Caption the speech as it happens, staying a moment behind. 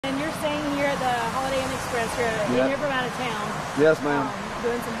and you're staying here at the Holiday Inn Express here, and you're from out of town. Yes, ma'am.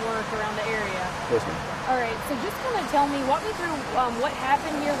 Doing some work around the area. Yes, ma'am. All right, so just kind of tell me, walk me through what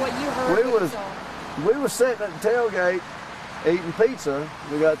happened here, what you heard. We was sitting at the tailgate eating pizza.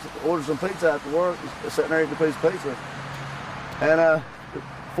 We got to order some pizza after work, sitting there eating a piece of pizza. And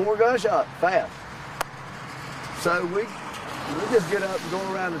 4 gunshots, fast. So we just get up and go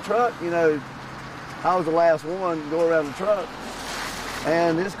around the truck. You know, I was the last one to go around the truck.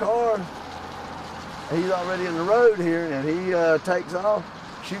 And this car, he's already in the road here, and he takes off,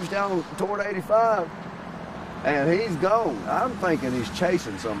 shoots down toward 85, and he's gone. I'm thinking he's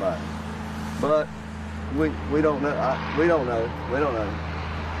chasing somebody, but we don't know. We don't know.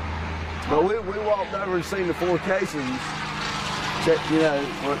 But we walked over and seen the 4 casings. You know,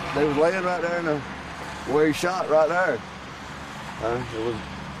 they was laying right there in where he shot right there. It was.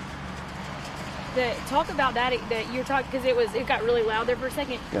 Talk about that you're talking, because it got really loud there for a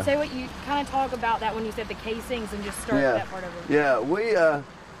second. Yeah. Say what you kind of talk about that when you said the casings and just start that part of it. Yeah, we I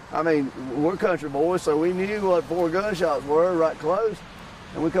mean, we're country boys, so we knew what 4 gunshots were right close,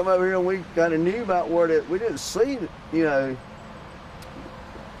 and we come over here and we kind of knew about where we didn't see, you know,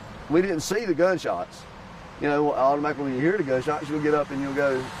 we didn't see the gunshots. You know, automatically when you hear the gunshots, you'll get up and you'll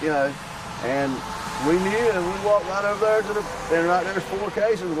go, you know, and we knew, and we walked right over there and right there's 4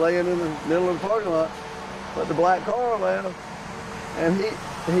 cases laying in the middle of the parking lot. But the black car left, and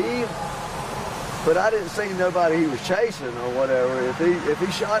but I didn't see nobody he was chasing or whatever. If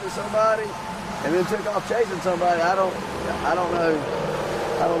he shot at somebody and then took off chasing somebody, I don't know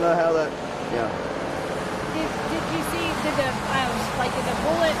how that, yeah. Did you see, did the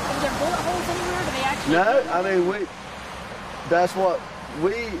bullet, was there bullet holes anywhere? Did they actually? No, I mean, that's what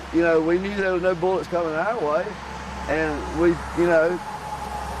we knew there was no bullets coming our way, and you know,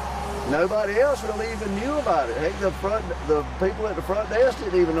 nobody else really even knew about it. Heck, the people at the front desk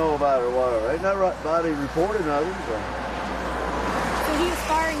didn't even know about it or whatever. Ain't nobody reported nothing. So he was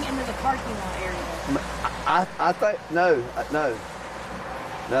firing into the parking lot area? I think, no.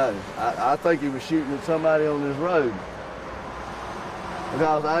 I think he was shooting at somebody on this road.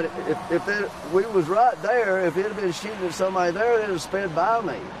 Because if we was right there, if it had been shooting at somebody there, it would have sped by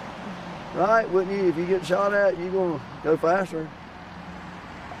me. Right? Wouldn't you? If you get shot at, you're going to go faster.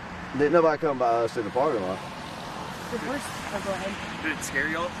 Didn't nobody come by us in the parking lot. Go ahead. Did it scare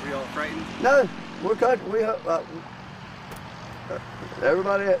y'all? Were y'all frightened? No. We're country.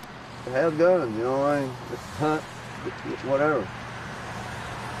 Everybody has guns, you know what I mean? Hunt, whatever.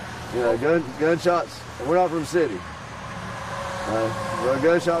 You know, gunshots. We're not from the city.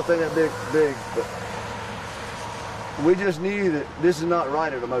 Gunshots ain't that big, but we just knew that this is not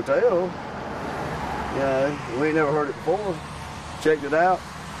right at a motel. You know, we ain't never heard it before. Checked it out.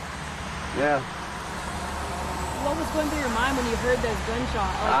 Yeah. What was going through your mind when you heard those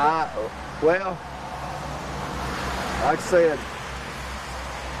gunshots? Well, like I said,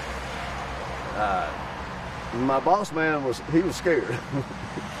 my boss man was scared.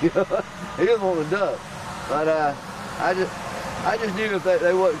 You know, he was wanting to duck, but I just knew if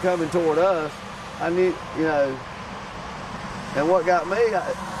they wasn't coming toward us, I knew, you know. And what got me,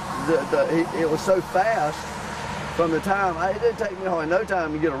 it was so fast from the time, it didn't take me hardly no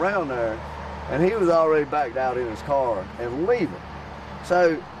time to get around there, and he was already backed out in his car and leaving.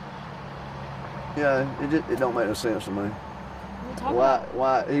 So, you know, it don't make no sense to me.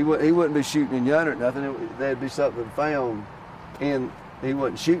 Why he wouldn't be shooting in yonder or nothing. There'd be something found, and he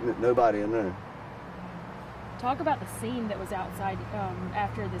wasn't shooting at nobody in there. Talk about the scene that was outside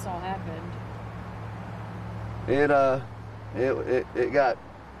after this all happened. It got,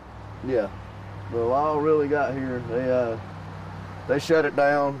 yeah. The law really got here. They shut it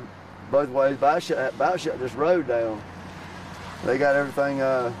down both ways. About shut this road down. They got everything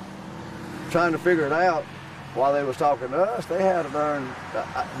trying to figure it out while they was talking to us. They had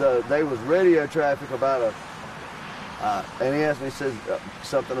they was radio traffic about and he asked me, he said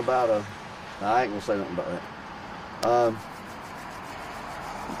something about I ain't gonna say nothing about that.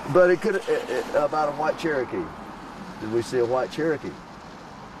 But it could about a white Cherokee. Did we see a white Cherokee?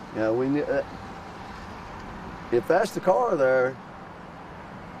 You know, we knew if that's the car there.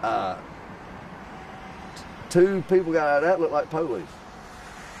 2 people got out of that looked like police.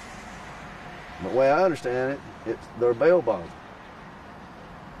 But the way I understand it, they're bail bonds.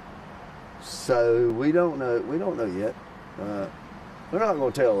 So we don't know. We don't know yet. They're not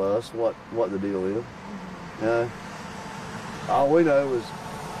going to tell us what the deal is. All we know is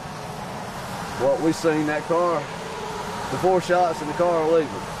what we seen that car, the 4 shots in the car leaving.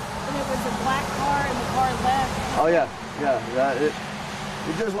 And it was a black car and the car left. Oh yeah.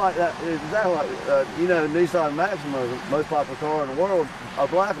 It's just like that. It's exactly like, you know, Nissan Maxima, the most popular car in the world, a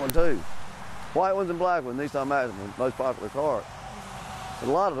black one too. White ones and black ones, Nissan Maxima, most popular car. A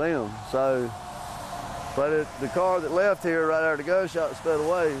lot of them. So, but the car that left here right after the gunshot sped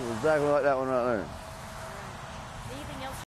away was exactly like that one right there.